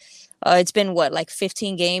honest. It's been like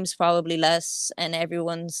 15 games, probably less, and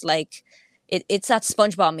everyone's like, it's that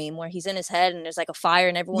SpongeBob meme where he's in his head and there's like a fire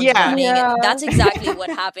and everyone's running. Yeah. That's exactly what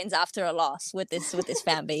happens after a loss with this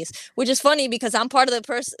fan base, which is funny because I'm part of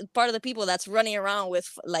the people that's running around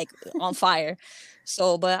with like on fire.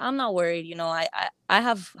 So, but I'm not worried. You know, I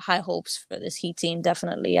have high hopes for this Heat team.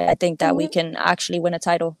 Definitely, I think that we can actually win a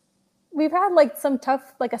title. We've had like a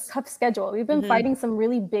tough schedule. We've been fighting some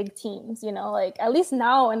really big teams, you know, like at least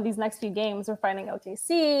now in these next few games, we're fighting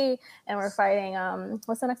OKC and we're fighting,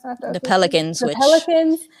 what's the next one after OKC? The Pelicans,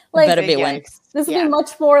 like, better be win. This will be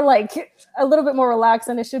much more like a little bit more relaxed,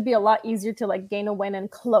 and it should be a lot easier to like gain a win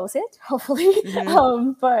and close it, hopefully.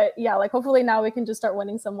 But yeah, like hopefully now we can just start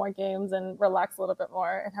winning some more games and relax a little bit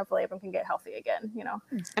more, and hopefully everyone can get healthy again, you know.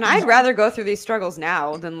 And I'd rather go through these struggles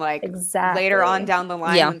now than like later on down the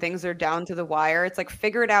line when things are down to the wire. It's like,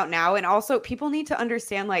 figure it out now. And also people need to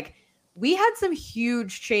understand, like, we had some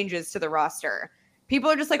huge changes to the roster. People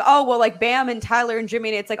are just like, oh, well, like Bam and Tyler and Jimmy.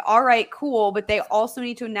 And it's like, all right, cool. But they also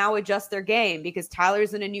need to now adjust their game because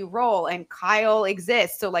Tyler's in a new role and Kyle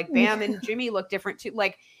exists. So like Bam and Jimmy look different too.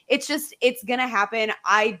 Like, it's going to happen.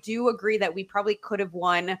 I do agree that we probably could have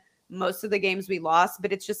won most of the games we lost,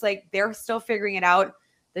 but it's just like, they're still figuring it out.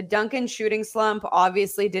 The Duncan shooting slump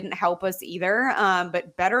obviously didn't help us either,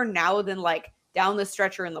 but better now than like down the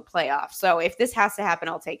stretch or in the playoffs. So if this has to happen,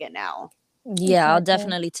 I'll take it now. Yeah, I'll Exactly.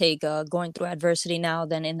 definitely take going through adversity now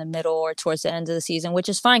than in the middle or towards the end of the season, which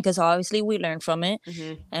is fine because obviously we learn from it,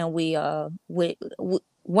 Mhm. and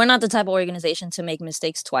we're not the type of organization to make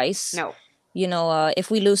mistakes twice. No. You know, if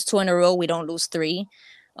we lose 2 in a row, we don't lose 3.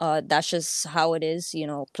 That's just how it is. You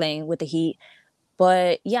know, playing with the Heat.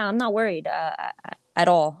 But yeah, I'm not worried at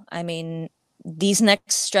all. I mean, these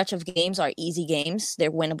next stretch of games are easy games.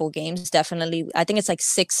 They're winnable games. Definitely. I think it's like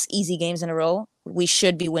 6 easy games in a row. We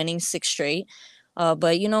should be winning 6 straight.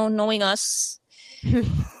 But you know, knowing us,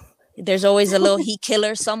 there's always a little heat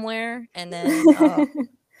killer somewhere. And then,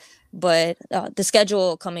 but the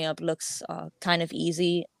schedule coming up looks kind of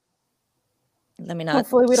easy. Let me not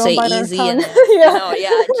Hopefully we say don't bite our easy tongue. and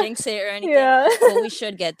then, jinx it or anything. Yeah. But we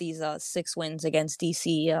should get these 6 wins against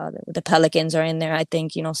DC. The Pelicans are in there. I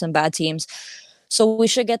think, you know, some bad teams. So we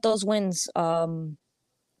should get those wins.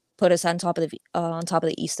 Put us on top of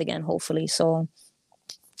the East again, hopefully. So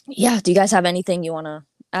yeah, do you guys have anything you want to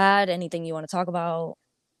add? Anything you want to talk about?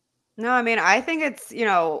 No, I mean, I think it's, you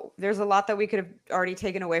know, there's a lot that we could have already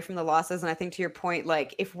taken away from the losses. And I think to your point,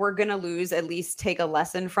 like, if we're going to lose, at least take a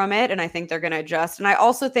lesson from it. And I think they're going to adjust. And I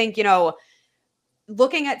also think, you know,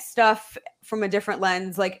 looking at stuff from a different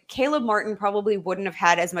lens, like Caleb Martin probably wouldn't have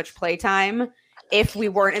had as much playtime if we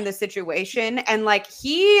weren't in the situation. And like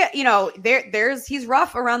he, you know, he's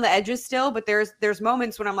rough around the edges still, but there's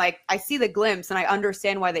moments when I'm like, I see the glimpse and I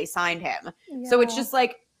understand why they signed him. Yeah. So it's just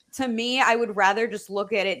like, to me, I would rather just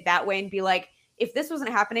look at it that way and be like, if this wasn't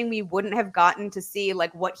happening, we wouldn't have gotten to see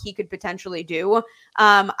like what he could potentially do.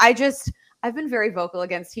 I've been very vocal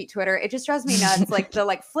against Heat Twitter. It just drives me nuts. Like the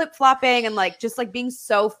like flip-flopping and like just like being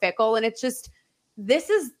so fickle. And it's just, this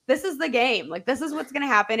is the game. Like this is what's going to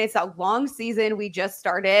happen. It's a long season. We just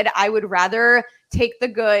started. I would rather take the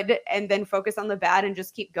good and then focus on the bad and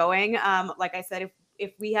just keep going. Like I said,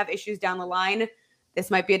 if we have issues down the line, this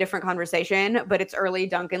might be a different conversation, but it's early.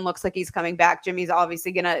 Duncan looks like he's coming back. Jimmy's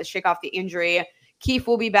obviously going to shake off the injury. Keith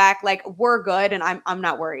will be back. Like we're good. And I'm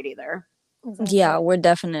not worried either. Exactly. Yeah, we're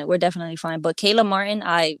definitely fine. But Caleb Martin,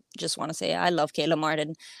 I just want to say I love Caleb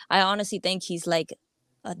Martin. I honestly think he's like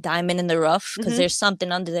a diamond in the rough because there's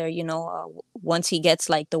something under there, you know, once he gets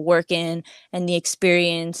like the work in and the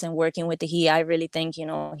experience and working with the Heat, I really think, you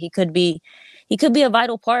know, he could be a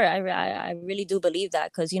vital part. I really do believe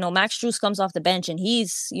that because, you know, Max Strus comes off the bench and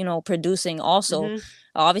he's, you know, producing also.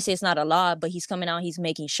 Obviously, it's not a lot, but he's coming out, he's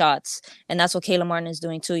making shots. And that's what Caleb Martin is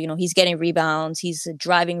doing too. You know, he's getting rebounds, he's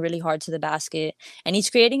driving really hard to the basket, and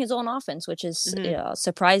he's creating his own offense, which is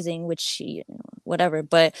surprising, which, you know, whatever.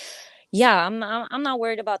 But yeah, I'm not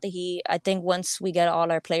worried about the Heat. I think once we get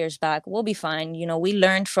all our players back, we'll be fine. You know, we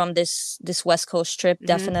learned from this West Coast trip.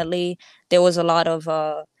 Definitely, there was a lot of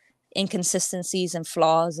inconsistencies and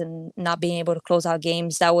flaws and not being able to close out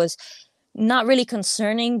games. That was not really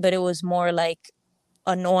concerning, but it was more like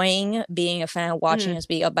annoying being a fan watching us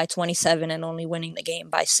be up by 27 and only winning the game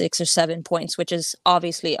by 6 or 7 points, which is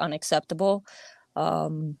obviously unacceptable.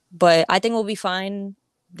 But I think we'll be fine.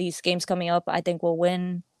 These games coming up, I think we'll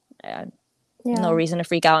win. No reason to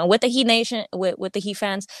freak out. And with the Heat Nation, with the Heat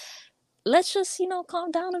fans, let's just, you know,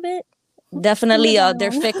 calm down a bit. Definitely,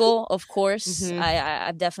 they're fickle, of course.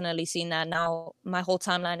 I've definitely seen that now. My whole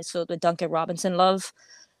timeline is filled with Duncan Robinson love.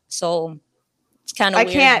 So it's kind of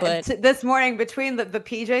weird. But this morning between the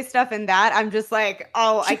PJ stuff and that, I'm just like,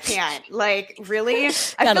 oh, I can't. Like, really? I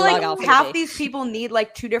feel like half these people need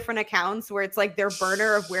like 2 different accounts where it's like their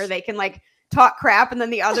burner of where they can like talk crap and then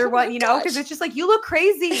the other one, you know, because it's just like, you look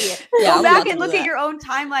crazy. Go back and look at your own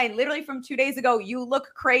timeline. Literally from 2 days ago, you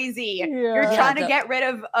look crazy. You're trying to get rid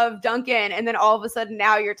of Duncan. And then all of a sudden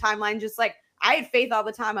now your timeline just like, I had faith all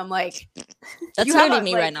the time. I'm like, that's literally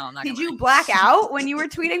me right now. I'm not did you black out when you were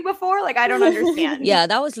tweeting before? Like, I don't understand. Yeah,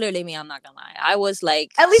 that was literally me. I'm not gonna lie. I was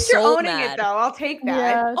like, at least so you're owning mad. it though. I'll take that.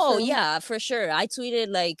 Yeah, oh yeah, for sure. I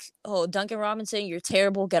tweeted like, "Oh, Duncan Robinson, you're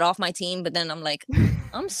terrible. Get off my team." But then I'm like,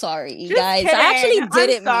 I'm sorry, you guys. Kidding. I actually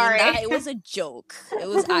didn't mean sorry. that. It was a joke. It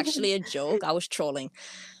was actually a joke. I was trolling.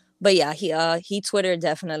 But yeah, he Twitter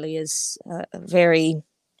definitely is a very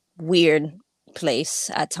weird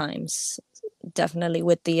place at times. Definitely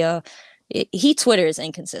with the he Twitter is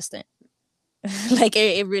inconsistent. Like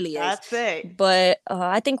it really is. That's it. But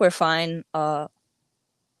I think we're fine.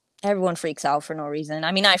 Everyone freaks out for no reason.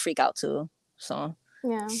 I mean, I freak out too. So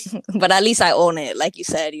yeah. But at least I own it, like you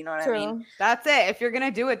said. You know what True. I mean? That's it. If you're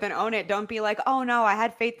gonna do it, then own it. Don't be like, oh no, I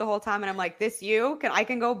had faith the whole time, and I'm like, I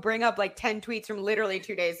can go bring up like 10 tweets from literally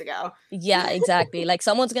 2 days ago. Yeah, exactly. Like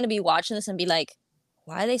someone's gonna be watching this and be like,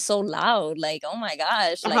 why are they so loud? Like, oh my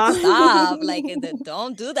gosh, like stop. Like,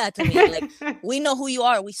 don't do that to me. Like, we know who you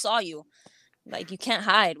are. We saw you. Like, you can't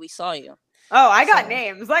hide. We saw you. Oh, I got So-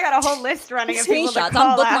 names. I got a whole list running of people to Screenshots.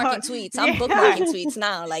 call I'm bookmarking out. tweets. I'm Yeah. bookmarking tweets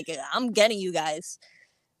now. Like I'm getting you guys.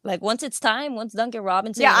 Like once it's time, once Duncan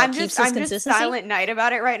Robinson Yeah, you know, I'm keeps just his I'm just consistency. silent night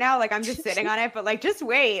about it right now. Like I'm just sitting on it, but like just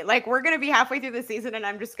wait. Like we're gonna be halfway through the season, and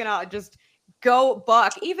I'm just gonna just go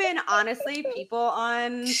Buck. Even honestly, people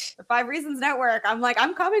on the 5 Reasons Network, I'm like,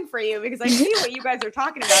 I'm coming for you because I see what you guys are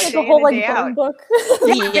talking about Like day a whole in like and day burn out. book.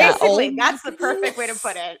 Yeah, Basically, oh. that's the perfect way to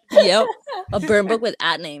put it. Yep. A burn book with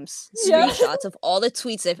at names, Yeah. screenshots of all the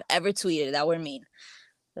tweets they've ever tweeted that were mean.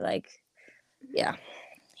 Like, yeah.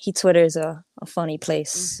 Twitter is a funny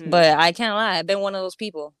place. Mhm. But I can't lie, I've been one of those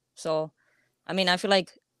people. So I mean I feel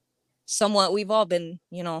like somewhat we've all been,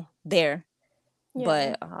 you know, there. Yeah.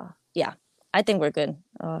 But yeah, I think we're good.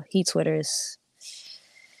 Twitter is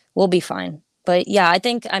we'll be fine. But yeah,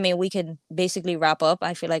 I mean we could basically wrap up.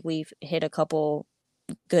 I feel like we've hit a couple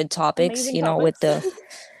good topics, Amazing you know, with the topics.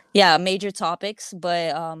 yeah, major topics.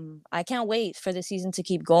 But I can't wait for the season to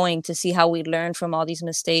keep going to see how we learn from all these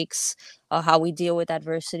mistakes, how we deal with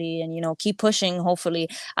adversity, and you know, keep pushing. Hopefully,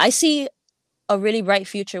 I see a really bright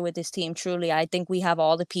future with this team. Truly, I think we have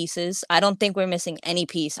all the pieces. I don't think we're missing any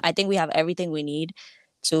piece. I think we have everything we need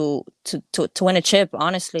to win a chip.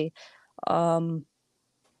 Honestly,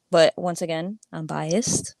 but once again, I'm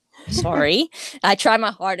biased. Sorry, I try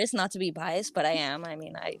my hardest not to be biased, but I am. I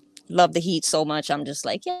mean, I love the Heat so much. I'm just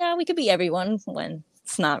like, yeah, we could be everyone when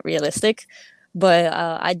it's not realistic. But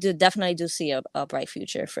I definitely do see a bright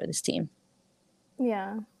future for this team.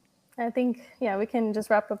 Yeah. I think we can just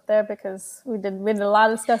wrap up there because we did a lot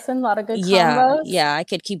of discussing, a lot of good Yeah, combos. yeah, I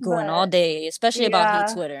could keep going all but- day, especially about Yeah.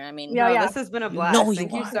 Heat Twitter. I mean, Yeah, No, yeah. this has been a You blast. know you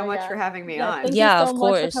Thank you are. so much Yeah. for having me Yeah, on. thank Yeah, you so of much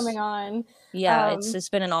course. for coming on. yeah, it's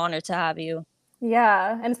been an honor to have you.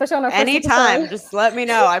 Yeah, and especially on our first Anytime, episode. just let me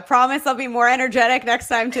know. I promise I'll be more energetic next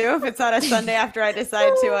time too. If it's on a Sunday after I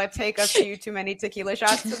decide to take a few too many tequila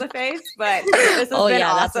shots to the face, but this has Oh been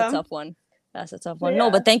yeah, awesome. that's a tough one. That's a tough one. Yeah.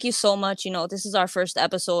 No, but thank you so much. You know, this is our first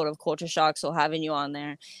episode of Culture Shock, so having you on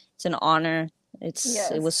there, it's an honor. It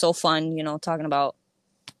Yes. was so fun, you know, talking about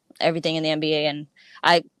everything in the NBA, and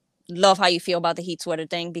I love how you feel about the Heat Twitter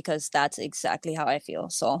thing because that's exactly how I feel.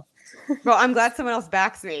 So Well, I'm glad someone else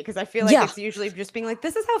backs me because I feel like Yeah. it's usually just being like,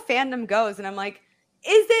 this is how fandom goes. And I'm like,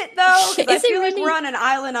 is it though? Because I Is it feel like really? we're on an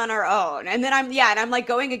island on our own. And then I'm like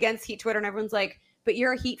going against Heat Twitter and everyone's like, but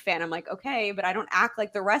you're a Heat fan. I'm like, okay, but I don't act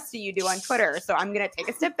like the rest of you do on Twitter. So I'm going to take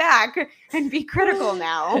a step back and be critical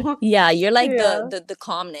now. yeah, you're like Yeah. the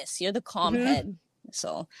calmness. You're the calm Mhm. head.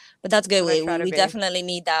 So, but that's good. That's what I We try to we be. definitely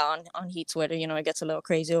need that on Heat Twitter. You know, it gets a little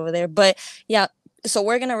crazy over there. But yeah, so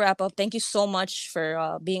we're gonna wrap up. Thank you so much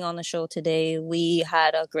for being on the show today. We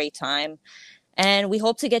had a great time, and we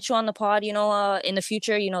hope to get you on the pod. You know, in the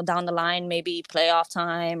future. You know, down the line, maybe playoff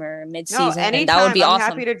time or No, mid-season. anytime. That would be I'm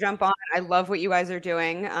awesome. happy to jump on. I love what you guys are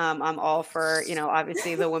doing. I'm all for,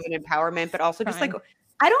 obviously the women empowerment, but also just like, Prime.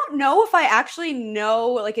 I don't know if I actually know,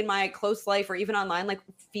 like in my close life or even online, like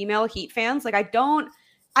female Heat fans. Like I don't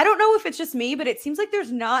know if it's just me, but it seems like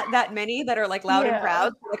there's not that many that are like loud and Yeah.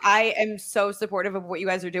 proud. Like I am so supportive of what you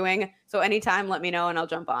guys are doing. So anytime, let me know and I'll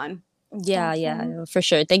jump on. Yeah, yeah, for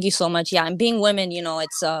sure. Thank you so much. Yeah, and being women, you know,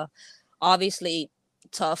 it's obviously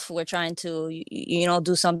tough. We're trying to you know,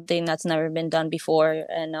 do something that's never been done before,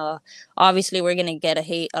 and obviously we're gonna get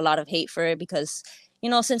a lot of hate for it because, you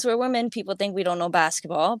know, since we're women, people think we don't know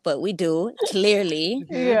basketball, but we do clearly.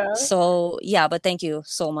 Yeah. So yeah, but thank you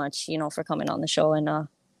so much, you know, for coming on the show and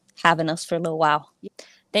having us for a little while.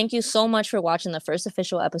 Thank you so much for watching the first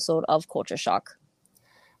official episode of Culture Shock.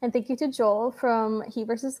 And thank you to Joel from He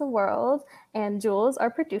versus the World, and Jules, our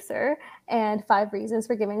producer, and 5 Reasons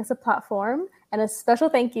for giving us a platform. And a special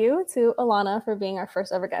thank you to Alana for being our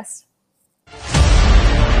first ever guest.